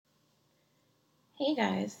Hey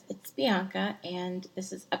guys, it's Bianca, and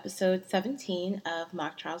this is episode 17 of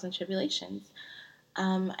Mock Trials and Tribulations.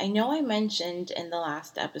 I know I mentioned in the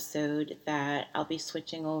last episode that I'll be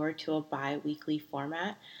switching over to a bi weekly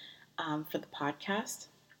format for the podcast,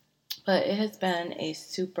 but it has been a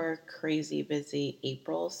super crazy busy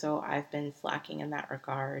April, so I've been slacking in that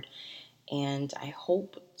regard, and I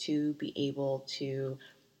hope to be able to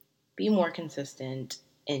be more consistent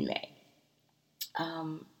in May.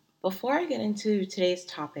 Um, Before I get into today's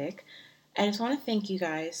topic, I just want to thank you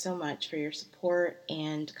guys so much for your support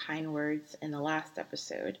and kind words in the last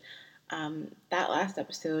episode. That last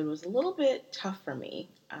episode was a little bit tough for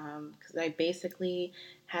me because I basically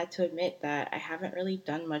had to admit that I haven't really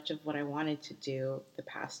done much of what I wanted to do the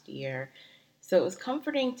past year. So it was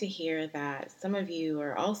comforting to hear that some of you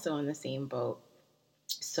are also in the same boat.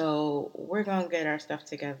 So we're going to get our stuff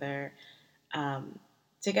um,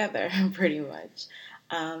 together pretty much.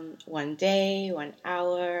 One day, 1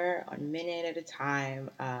 hour, 1 minute at a time.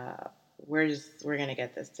 We're gonna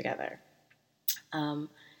get this together. Um,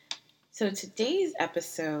 so today's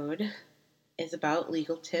episode is about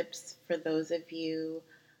legal tips for those of you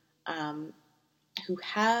um, who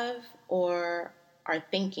have or are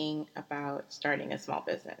thinking about starting a small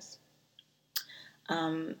business.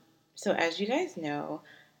 Um, so as you guys know,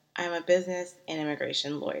 I'm a business and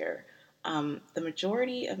immigration lawyer. The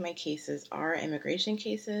majority of my cases are immigration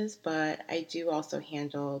cases, but I do also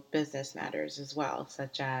handle business matters as well,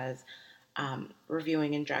 such as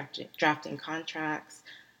reviewing and drafting contracts,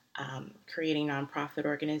 creating nonprofit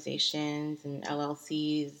organizations and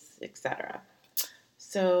LLCs, etc.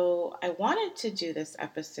 So I wanted to do this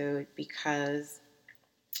episode because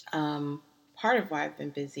part of why I've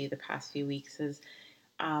been busy the past few weeks is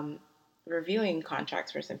um, reviewing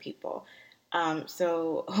contracts for some people.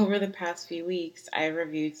 So over the past few weeks, I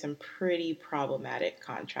reviewed some pretty problematic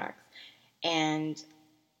contracts. And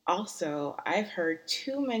also, I've heard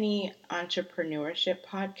too many entrepreneurship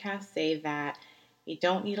podcasts say that you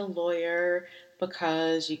don't need a lawyer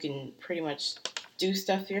because you can pretty much do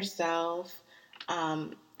stuff yourself.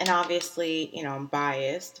 And obviously, I'm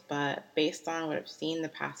biased, but based on what I've seen the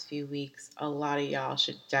past few weeks, a lot of y'all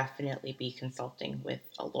should definitely be consulting with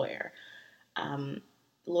a lawyer. Um,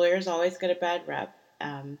 Lawyers always get a bad rep.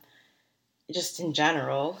 Just in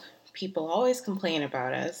general, people always complain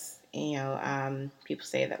about us. People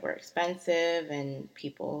say that we're expensive and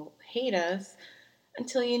people hate us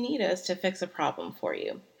until you need us to fix a problem for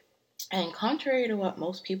you. And contrary to what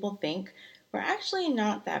most people think, we're actually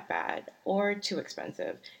not that bad or too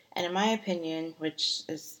expensive. And in my opinion, which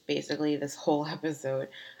is basically this whole episode,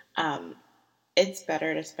 um, it's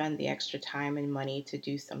better to spend the extra time and money to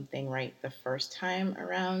do something right the first time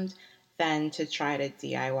around than to try to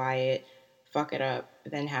DIY it, fuck it up,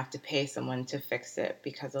 then have to pay someone to fix it.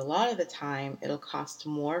 Because a lot of the time, it'll cost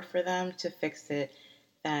more for them to fix it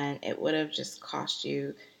than it would have just cost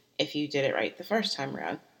you if you did it right the first time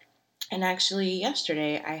around. And actually,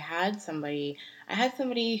 yesterday I had somebody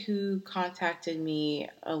who contacted me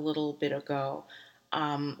a little bit ago,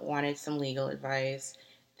 wanted some legal advice.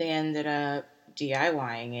 They ended up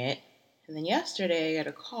DIYing it, and then yesterday I got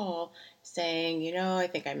a call saying, I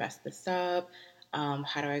think I messed this up.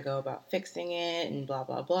 How do I go about fixing it? And blah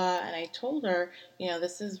blah blah. And I told her,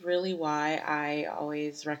 this is really why I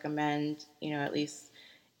always recommend, at least,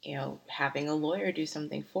 having a lawyer do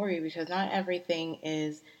something for you because not everything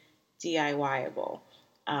is DIYable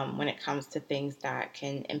when it comes to things that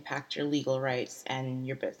can impact your legal rights and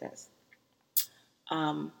your business.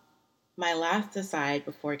 Um, my last aside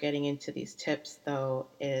before getting into these tips, though,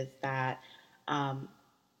 is that um,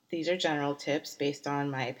 these are general tips based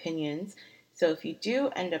on my opinions. So if you do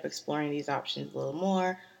end up exploring these options a little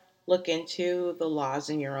more, look into the laws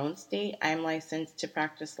in your own state. I'm licensed to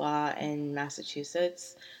practice law in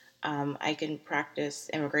Massachusetts. I can practice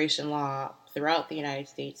immigration law throughout the United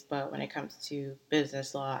States, but when it comes to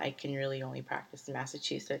business law, I can really only practice in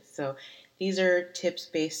Massachusetts. So these are tips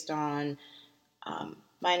based on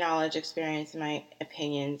my knowledge, experience, and my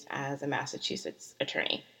opinions as a Massachusetts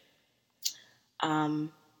attorney.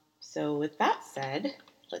 Um, so, with that said,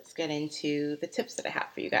 let's get into the tips that I have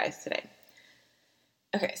for you guys today.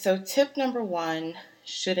 Okay, so tip number one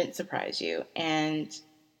shouldn't surprise you, and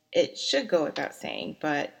it should go without saying,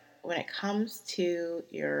 but when it comes to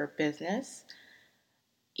your business,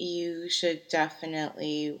 you should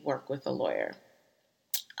definitely work with a lawyer.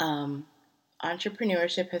 Um,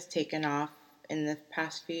 Entrepreneurship has taken off in the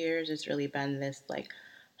past few years. It's really been this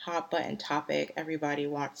hot button topic. Everybody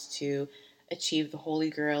wants to achieve the holy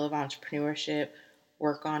grail of entrepreneurship,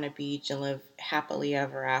 work on a beach, and live happily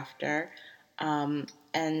ever after.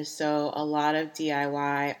 And so a lot of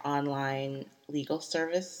DIY online legal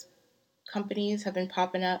service companies have been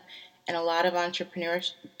popping up, and a lot of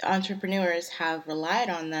entrepreneurs have relied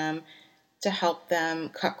on them to help them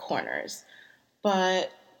cut corners.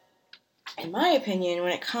 But in my opinion,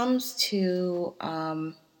 when it comes to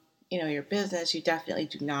your business, you definitely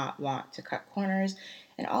do not want to cut corners.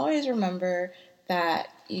 And always remember that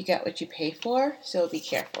you get what you pay for, so be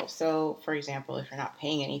careful. So, for example, if you're not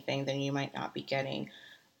paying anything, then you might not be getting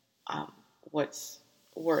um, what's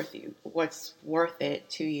what's worth it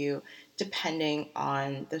to you, depending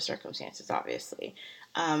on the circumstances. Obviously,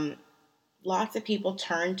 um, lots of people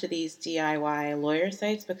turn to these DIY lawyer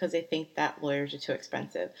sites because they think that lawyers are too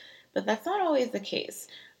expensive, but that's not always the case.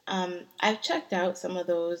 I've checked out some of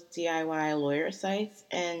those DIY lawyer sites,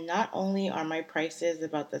 and not only are my prices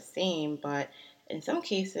about the same, but in some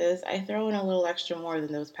cases, I throw in a little extra more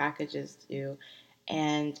than those packages do.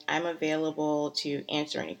 And I'm available to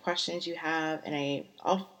answer any questions you have, and I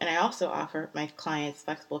also offer my clients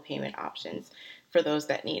flexible payment options for those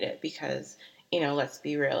that need it because let's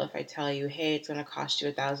be real. If I tell you, hey, it's going to cost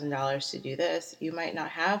you $1,000 to do this, you might not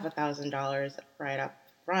have $1,000 right up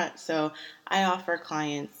front. So I offer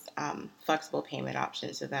clients flexible payment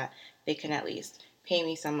options so that they can at least pay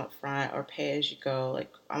me some up front or pay as you go.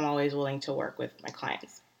 Like, I'm always willing to work with my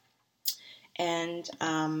clients. And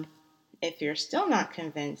if you're still not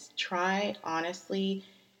convinced, try honestly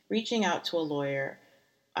reaching out to a lawyer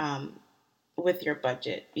um, with your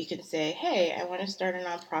budget. You can say, hey, I want to start a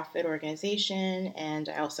nonprofit organization and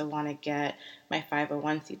I also want to get my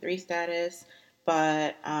 501c3 status,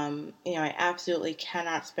 but I absolutely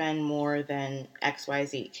cannot spend more than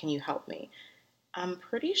XYZ. Can you help me? I'm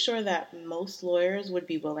pretty sure that most lawyers would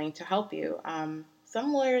be willing to help you.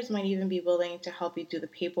 Some lawyers might even be willing to help you do the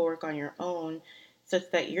paperwork on your own, such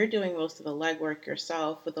that you're doing most of the legwork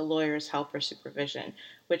yourself with the lawyer's help or supervision,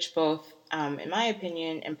 which both, in my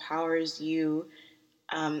opinion, empowers you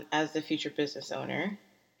as the future business owner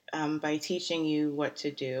by teaching you what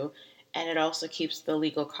to do. And it also keeps the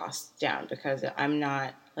legal costs down because I'm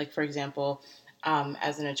not, like, for example,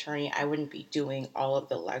 as an attorney, I wouldn't be doing all of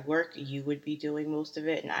the legwork. You would be doing most of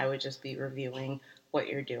it, and I would just be reviewing what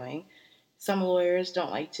you're doing. Some lawyers don't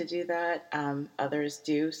like to do that, others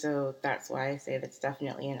do. So that's why I say that's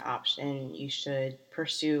definitely an option you should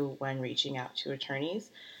pursue when reaching out to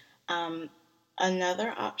attorneys. Um,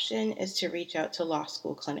 Another option is to reach out to law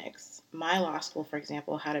school clinics. My law school, for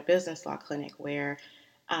example, had a business law clinic where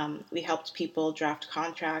we helped people draft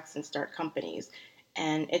contracts and start companies.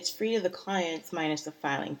 And it's free to the clients minus the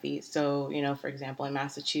filing fees. So, for example, in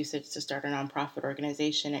Massachusetts, to start a nonprofit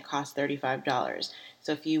organization, it costs $35.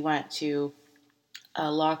 So if you went to a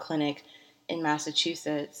law clinic in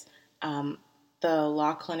Massachusetts, um, the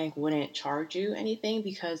law clinic wouldn't charge you anything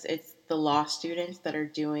because it's the law students that are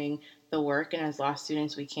doing the work, and as law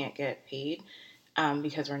students, we can't get paid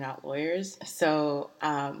because we're not lawyers. So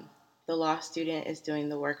the law student is doing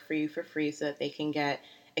the work for you for free so that they can get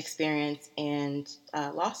experience and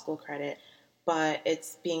law school credit, but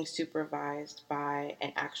it's being supervised by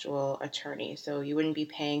an actual attorney. So you wouldn't be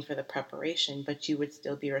paying for the preparation, but you would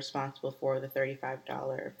still be responsible for the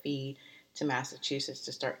 $35 fee to Massachusetts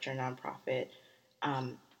to start your nonprofit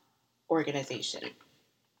um, organization.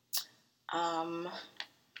 Um,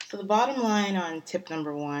 so the bottom line on tip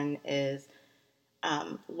number one is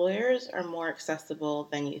lawyers are more accessible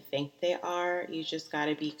than you think they are. You just got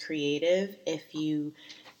to be creative if you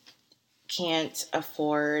can't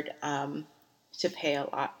afford to pay a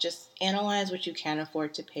lot. Just analyze what you can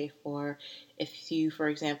afford to pay for. If you, for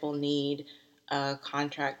example, need a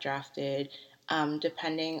contract drafted,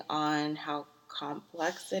 depending on how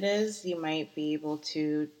complex it is, you might be able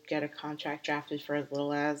to get a contract drafted for as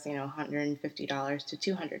little as $150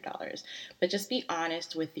 to $200. But just be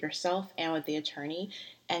honest with yourself and with the attorney,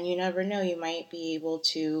 and you never know, you might be able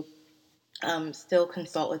to still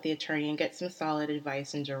consult with the attorney and get some solid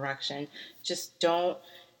advice and direction. Just don't,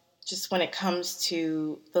 just when it comes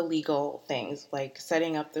to the legal things, like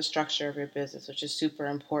setting up the structure of your business, which is super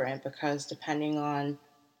important because depending on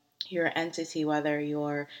your entity, whether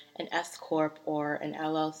you're an S Corp or an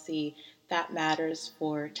LLC, that matters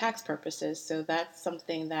for tax purposes. So that's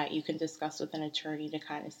something that you can discuss with an attorney to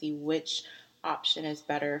kind of see which option is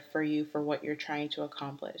better for you for what you're trying to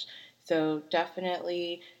accomplish. So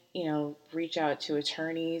definitely, reach out to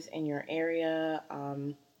attorneys in your area,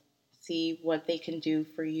 see what they can do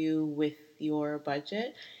for you with your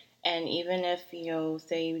budget. And even if,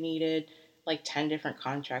 say you needed like 10 different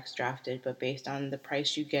contracts drafted, but based on the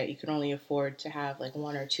price you get, you can only afford to have like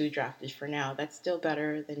one or two drafted for now, that's still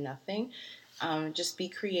better than nothing. Just be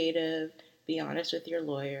creative, be honest with your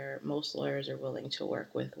lawyer. Most lawyers are willing to work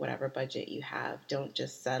with whatever budget you have. Don't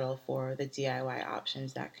just settle for the DIY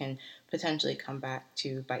options that can potentially come back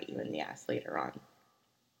to bite you in the ass later on.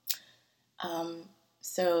 Um,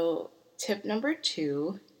 so, tip number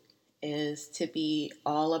 2 is to be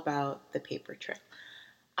all about the paper trail.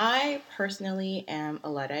 I personally am a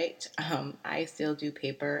Luddite. I still do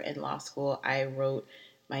paper in law school. I wrote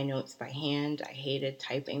my notes by hand. I hated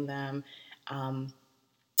typing them.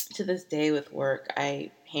 To this day with work,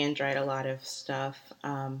 I handwrite a lot of stuff,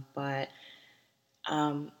 but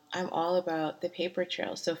I'm all about the paper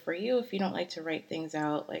trail. So for you, if you don't like to write things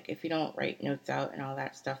out, like if you don't write notes out and all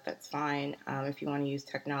that stuff, that's fine. If you want to use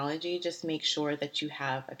technology, just make sure that you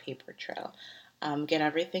have a paper trail. Get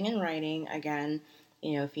everything in writing. Again,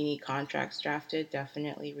 if you need contracts drafted,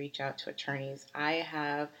 definitely reach out to attorneys. I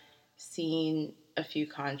have seen a few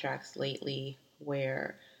contracts lately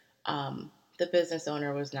where the business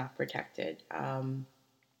owner was not protected.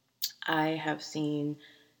 I have seen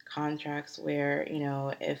contracts where,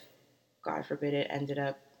 if God forbid it ended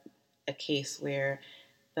up a case where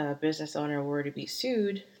the business owner were to be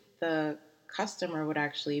sued, the customer would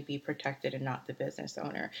actually be protected and not the business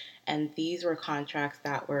owner. And these were contracts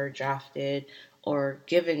that were drafted or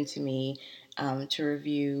given to me to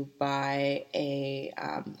review by a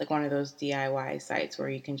like one of those DIY sites where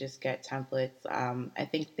you can just get templates. I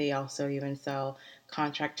think they also even sell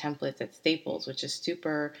contract templates at Staples, which is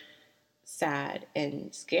super sad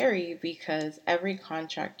and scary because every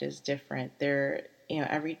contract is different.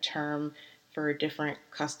 Every term for a different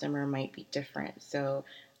customer might be different. So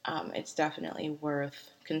it's definitely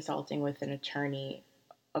worth consulting with an attorney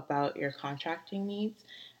about your contracting needs.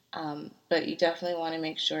 But you definitely want to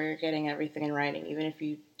make sure you're getting everything in writing, even if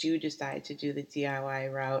you do decide to do the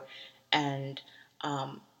DIY route and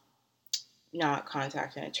um, not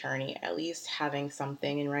contact an attorney. At least having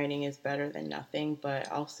something in writing is better than nothing.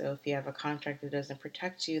 But also, if you have a contract that doesn't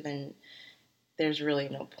protect you, then there's really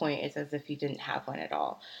no point. It's as if you didn't have one at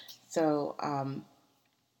all. So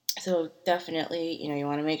definitely, you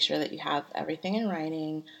want to make sure that you have everything in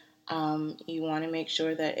writing. You want to make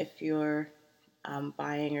sure that if you're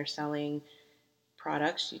buying or selling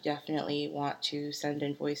products, you definitely want to send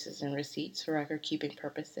invoices and receipts for record keeping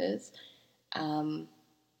purposes. Um,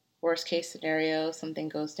 Worst case scenario, something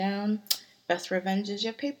goes down. Best revenge is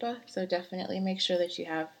your paper. So definitely make sure that you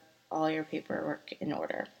have all your paperwork in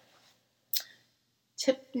order.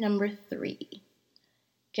 Tip number 3,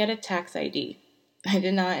 get a tax ID. I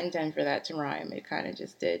did not intend for that to rhyme. It kind of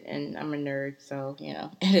just did. And I'm a nerd, so,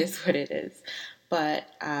 it is what it is. But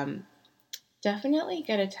definitely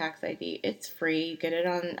get a tax ID. It's free. You get it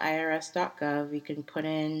on irs.gov. You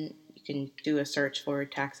can do a search for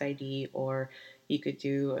tax ID, or you could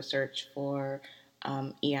do a search for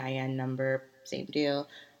EIN number, same deal.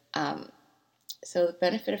 Um, so the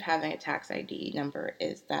benefit of having a tax ID number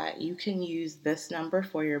is that you can use this number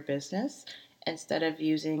for your business instead of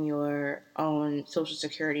using your own social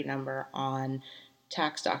security number on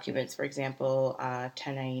tax documents, for example,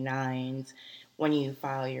 1099s, when you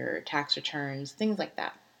file your tax returns, things like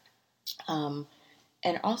that. Um,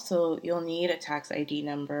 and also, you'll need a tax ID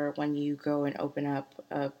number when you go and open up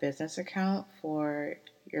a business account for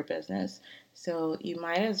your business. So you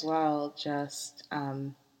might as well just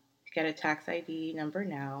get a tax ID number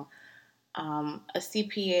now. A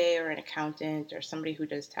CPA or an accountant or somebody who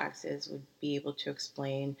does taxes would be able to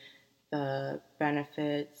explain the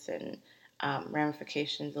benefits and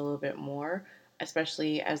ramifications a little bit more,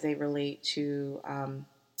 especially as they relate to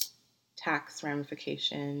tax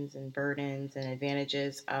ramifications and burdens and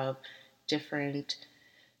advantages of different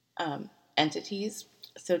entities.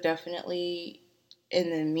 So definitely in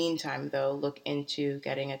the meantime, though, look into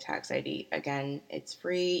getting a tax ID. Again, it's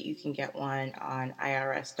free. You can get one on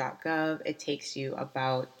irs.gov. It takes you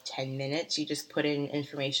about 10 minutes. You just put in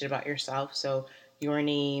information about yourself. So your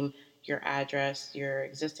name, your address, your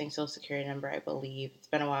existing social security number, I believe. It's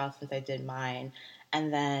been a while since I did mine.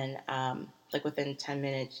 And then, within 10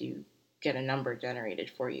 minutes, you get a number generated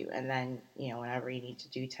for you. And then, whenever you need to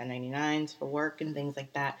do 1099s for work and things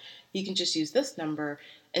like that, you can just use this number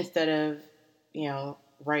instead of,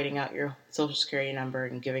 writing out your social security number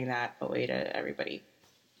and giving that away to everybody.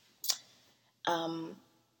 Um,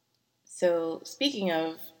 so speaking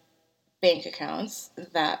of bank accounts,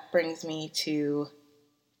 that brings me to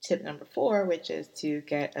tip number 4, which is to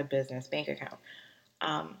get a business bank account.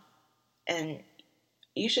 And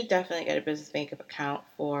you should definitely get a business bank account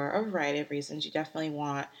for a variety of reasons. You definitely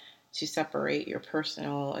want to separate your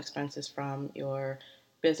personal expenses from your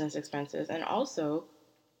business expenses. And also,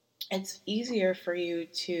 it's easier for you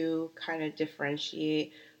to kind of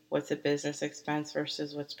differentiate what's a business expense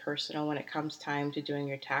versus what's personal when it comes time to doing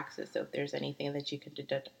your taxes. So if there's anything that you can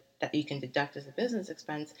deduct as a business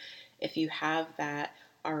expense, if you have that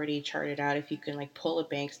already charted out, if you can like pull a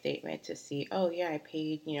bank statement to see, oh yeah, I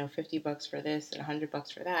paid, $50 for this and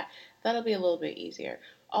 $100 for that, that'll be a little bit easier.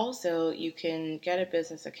 Also, you can get a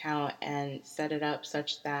business account and set it up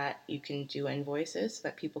such that you can do invoices so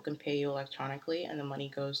that people can pay you electronically and the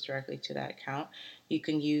money goes directly to that account. You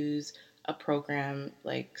can use a program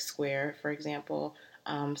like Square, for example.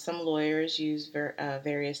 Some lawyers use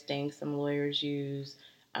various things. Some lawyers use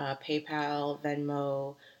PayPal,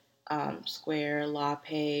 Venmo, Square,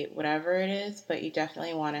 LawPay, whatever it is, but you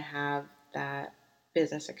definitely want to have that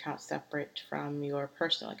business account separate from your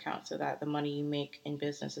personal account so that the money you make in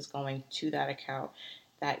business is going to that account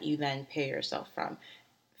that you then pay yourself from.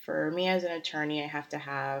 For me as an attorney, I have to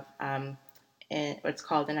have what's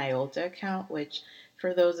called an IOLTA account, which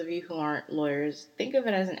for those of you who aren't lawyers, think of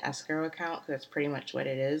it as an escrow account because that's pretty much what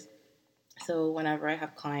it is. So whenever I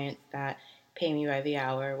have clients that pay me by the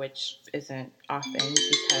hour, which isn't often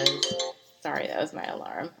because, sorry, that was my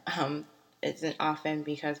alarm. Isn't often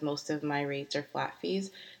because most of my rates are flat fees.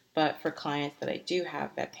 But for clients that I do have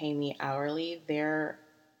that pay me hourly, their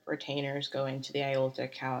retainers go into the IOLTA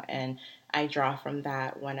account and I draw from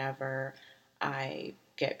that whenever I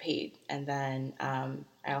get paid. And then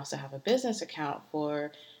I also have a business account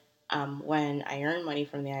for when I earn money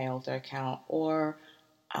from the IOLTA account or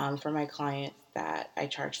for my clients that I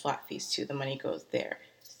charge flat fees to, the money goes there.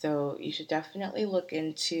 So you should definitely look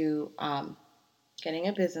into getting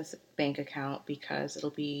a business bank account because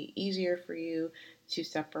it'll be easier for you to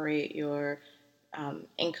separate your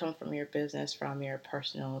income from your business from your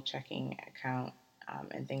personal checking account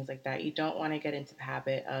and things like that. You don't want to get into the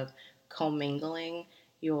habit of commingling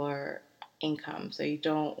your income. So you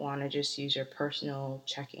don't want to just use your personal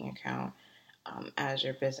checking account as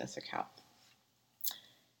your business account.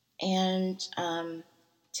 And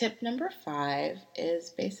tip number 5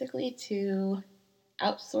 is basically to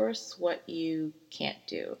outsource what you can't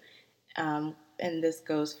do. And this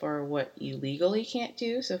goes for what you legally can't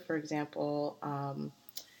do. So, for example,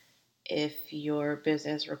 if your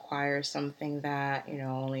business requires something that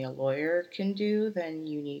only a lawyer can do, then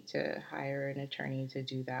you need to hire an attorney to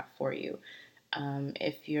do that for you.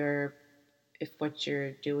 If what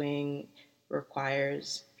you're doing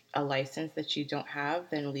requires a license that you don't have,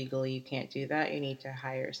 then legally you can't do that. You need to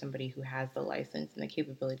hire somebody who has the license and the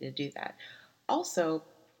capability to do that. Also,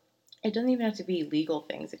 it doesn't even have to be legal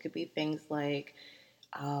things. It could be things like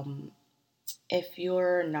um, if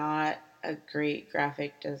you're not a great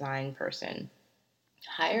graphic design person,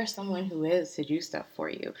 hire someone who is to do stuff for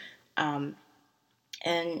you. Um,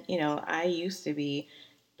 and, I used to be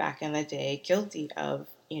back in the day guilty of,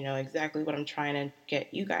 exactly what I'm trying to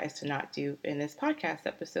get you guys to not do in this podcast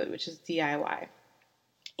episode, which is DIY.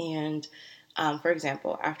 And for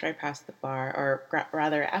example, after I passed the bar, or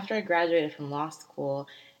rather, after I graduated from law school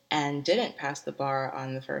and didn't pass the bar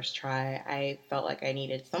on the first try, I felt like I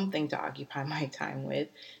needed something to occupy my time with.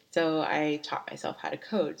 So I taught myself how to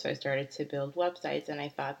code. So I started to build websites, and I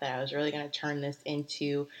thought that I was really going to turn this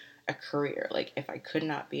into a career. Like, if I could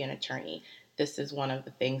not be an attorney, this is one of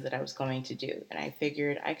the things that I was going to do. And I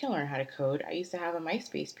figured I can learn how to code. I used to have a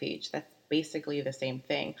MySpace page. That's basically the same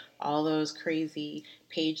thing. All those crazy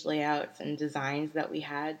page layouts and designs that we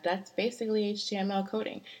had, that's basically HTML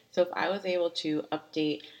coding. So if I was able to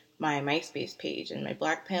update my MySpace page and my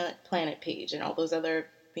Black Planet page and all those other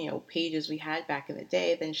pages we had back in the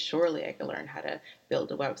day, then surely I could learn how to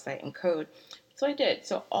build a website and code. So I did.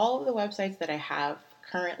 So all of the websites that I have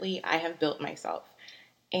currently, I have built myself.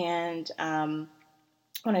 And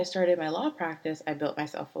when I started my law practice, I built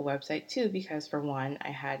myself a website too because, for one,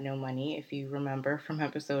 I had no money. If you remember from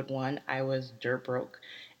episode 1, I was dirt broke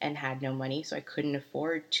and had no money, so I couldn't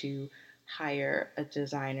afford to hire a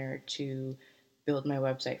designer to build my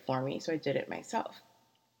website for me, so I did it myself.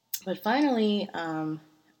 But finally,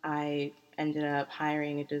 I ended up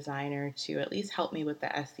hiring a designer to at least help me with the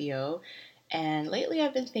SEO. And lately,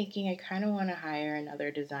 I've been thinking I kind of want to hire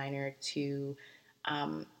another designer to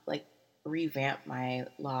like revamp my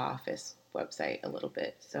law office website a little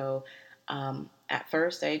bit. So at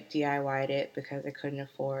first, I DIY'd it because I couldn't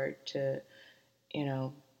afford to,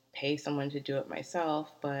 pay someone to do it myself.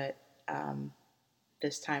 But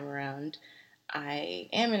this time around, I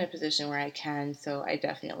am in a position where I can, so I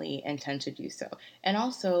definitely intend to do so. And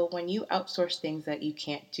also, when you outsource things that you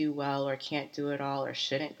can't do well or can't do at all or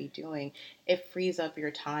shouldn't be doing, it frees up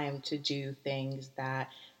your time to do things that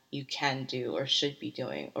you can do or should be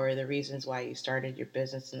doing, or the reasons why you started your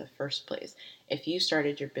business in the first place. If you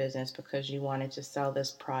started your business because you wanted to sell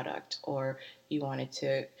this product or you wanted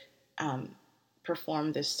to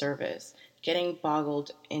perform this service. Getting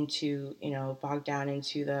bogged down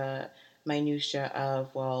into the minutia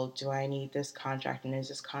of, well, do I need this contract and is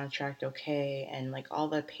this contract okay? And like all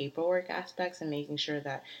the paperwork aspects and making sure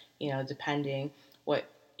that, depending what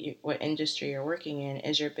what industry you're working in,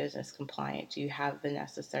 is your business compliant? Do you have the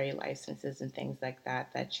necessary licenses and things like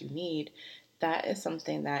that you need? That is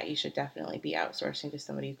something that you should definitely be outsourcing to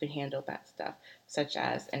somebody who can handle that stuff, such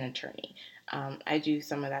as an attorney. I do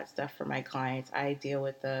some of that stuff for my clients. I deal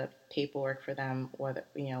with the paperwork for them, whether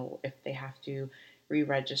if they have to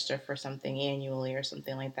re-register for something annually or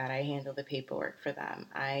something like that. I handle the paperwork for them.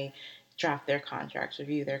 I draft their contracts,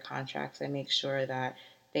 review their contracts. I make sure that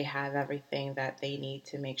they have everything that they need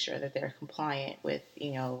to make sure that they're compliant with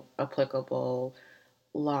applicable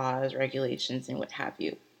laws, regulations, and what have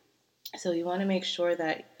you. So you want to make sure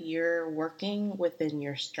that you're working within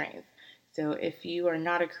your strength. So if you are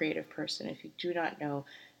not a creative person, if you do not know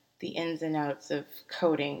the ins and outs of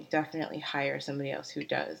coding, definitely hire somebody else who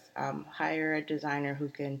does. Hire a designer who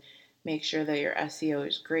can make sure that your SEO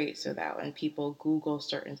is great so that when people Google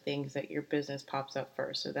certain things that your business pops up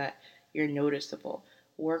first so that you're noticeable.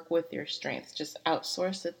 Work with your strengths. Just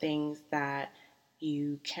outsource the things that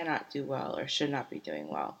you cannot do well or should not be doing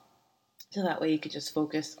well. So that way you could just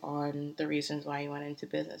focus on the reasons why you went into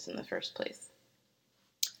business in the first place.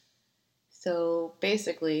 So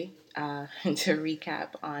basically, to recap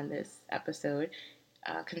on this episode,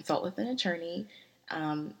 consult with an attorney.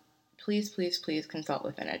 Um, please, please, please consult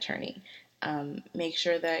with an attorney. Make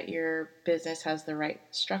sure that your business has the right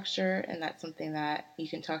structure, and that's something that you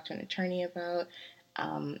can talk to an attorney about.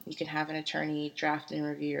 You can have an attorney draft and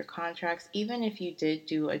review your contracts, even if you did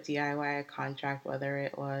do a DIY contract, whether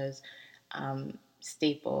it was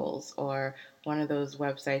Staples or one of those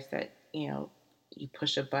websites that you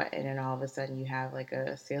push a button and all of a sudden you have like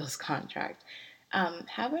a sales contract.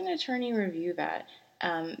 Have an attorney review that.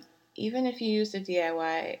 Um, Even if you use a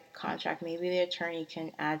DIY contract, maybe the attorney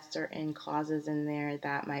can add certain clauses in there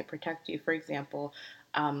that might protect you. For example,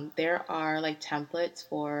 there are like templates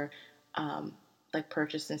for like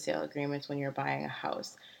purchase and sale agreements when you're buying a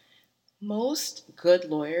house. Most good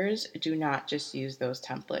lawyers do not just use those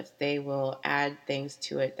templates. They will add things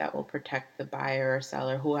to it that will protect the buyer or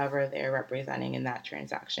seller, whoever they're representing in that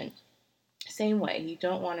transaction. Same way, you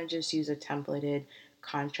don't want to just use a templated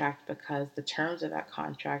contract because the terms of that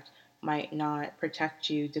contract might not protect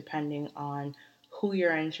you depending on who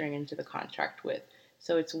you're entering into the contract with.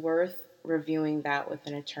 So it's worth reviewing that with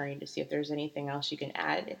an attorney to see if there's anything else you can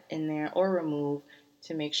add in there or remove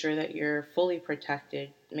to make sure that you're fully protected,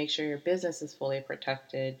 make sure your business is fully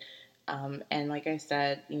protected. And like I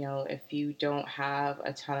said, if you don't have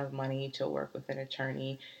a ton of money to work with an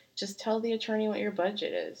attorney, just tell the attorney what your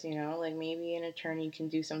budget is. Like maybe an attorney can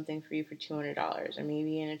do something for you for $200, or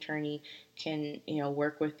maybe an attorney can,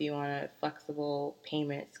 work with you on a flexible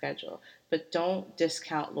payment schedule. But don't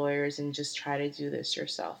discount lawyers and just try to do this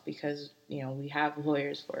yourself because, we have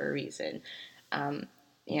lawyers for a reason.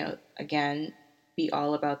 Again, be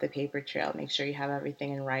all about the paper trail. Make sure you have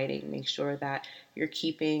everything in writing. Make sure that you're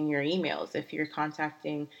keeping your emails. If you're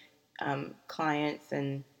contacting clients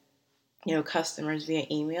and customers via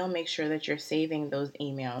email, make sure that you're saving those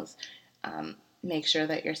emails. Make sure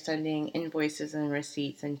that you're sending invoices and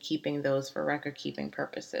receipts and keeping those for record keeping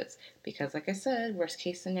purposes. Because, like I said, worst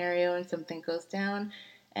case scenario, and something goes down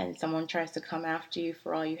and someone tries to come after you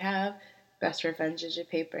for all you have, best revenge is your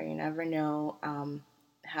paper. You never know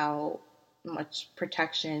how much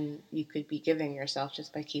protection you could be giving yourself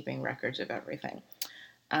just by keeping records of everything.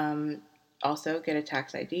 Um, Also, get a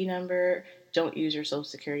tax ID number. Don't use your social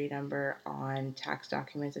security number on tax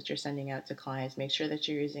documents that you're sending out to clients. Make sure that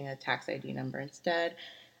you're using a tax ID number instead.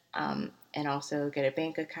 And also get a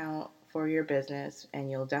bank account for your business, and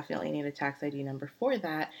you'll definitely need a tax ID number for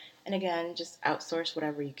that. And again, just outsource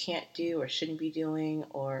whatever you can't do or shouldn't be doing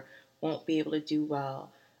or won't be able to do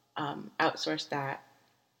well. Outsource that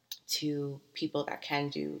to people that can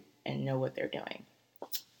do and know what they're doing.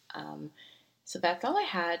 Um, so that's all I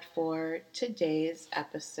had for today's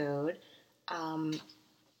episode. Um,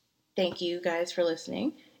 Thank you guys for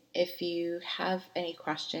listening. If you have any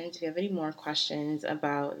questions, if you have any more questions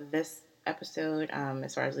about this episode,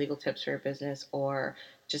 as far as legal tips for your business or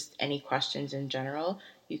just any questions in general,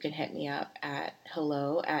 you can hit me up at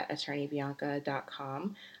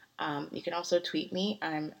hello@attorneybianca.com. You can also tweet me.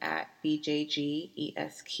 I'm at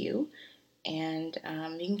BJGESQ. And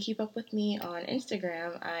you can keep up with me on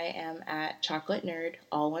Instagram. I am at Chocolate Nerd,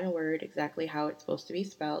 all one word, exactly how it's supposed to be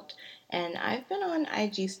spelt. And I've been on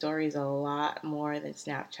IG stories a lot more than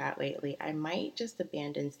Snapchat lately. I might just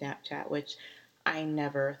abandon Snapchat, which I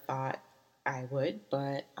never thought I would,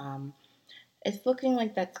 but it's looking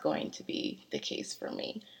like that's going to be the case for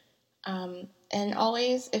me. And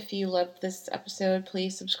always, if you loved this episode,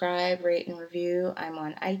 please subscribe, rate, and review. I'm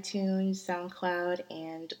on iTunes, SoundCloud,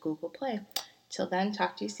 and Google Play. Till then,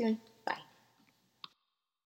 talk to you soon.